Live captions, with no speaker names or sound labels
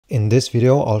In this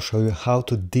video, I'll show you how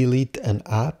to delete an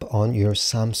app on your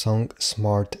Samsung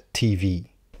Smart TV.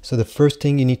 So the first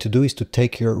thing you need to do is to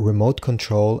take your remote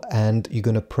control and you're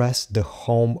going to press the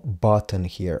home button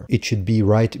here. It should be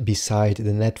right beside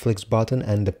the Netflix button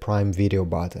and the Prime Video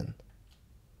button.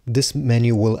 This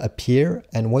menu will appear,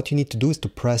 and what you need to do is to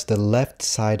press the left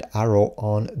side arrow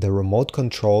on the remote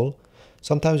control.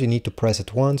 Sometimes you need to press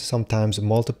it once, sometimes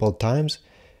multiple times.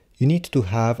 You need to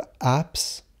have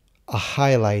apps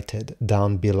highlighted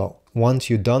down below. Once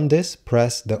you've done this,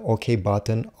 press the OK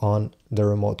button on the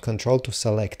remote control to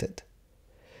select it.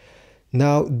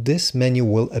 Now this menu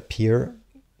will appear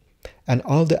and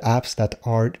all the apps that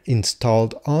are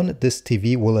installed on this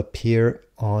TV will appear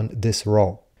on this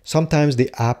row. Sometimes the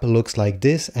app looks like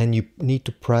this and you need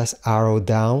to press arrow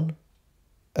down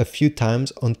a few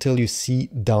times until you see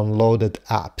downloaded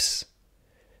apps.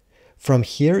 From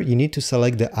here, you need to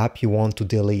select the app you want to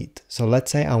delete. So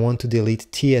let's say I want to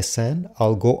delete TSN.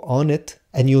 I'll go on it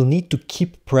and you'll need to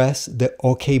keep press the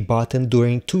OK button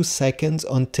during 2 seconds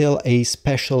until a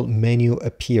special menu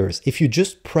appears. If you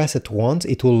just press it once,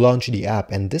 it will launch the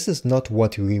app, and this is not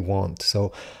what we want.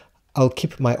 So I'll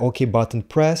keep my OK button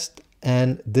pressed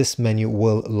and this menu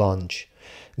will launch.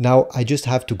 Now I just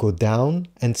have to go down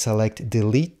and select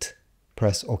delete,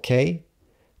 press OK,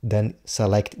 then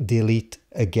select delete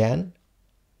again,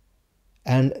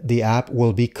 and the app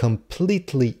will be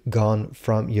completely gone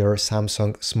from your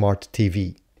Samsung Smart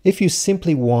TV. If you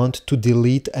simply want to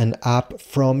delete an app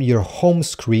from your home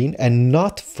screen and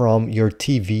not from your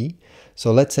TV,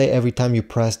 so let's say every time you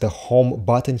press the home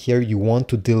button here, you want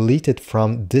to delete it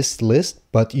from this list,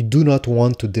 but you do not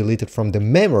want to delete it from the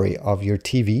memory of your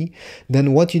TV,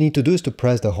 then what you need to do is to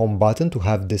press the home button to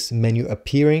have this menu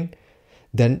appearing.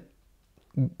 Then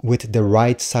with the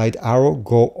right side arrow,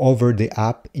 go over the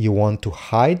app you want to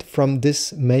hide from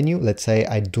this menu. Let's say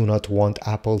I do not want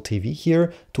Apple TV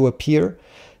here to appear.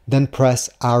 Then press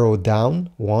arrow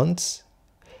down once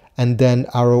and then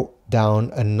arrow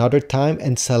down another time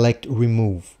and select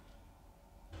remove.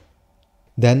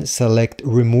 Then select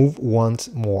remove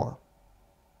once more.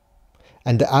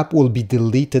 And the app will be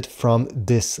deleted from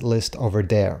this list over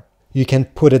there. You can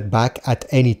put it back at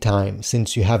any time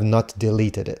since you have not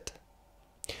deleted it.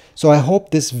 So I hope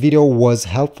this video was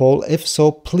helpful. If so,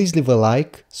 please leave a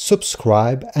like,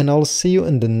 subscribe, and I'll see you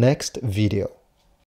in the next video.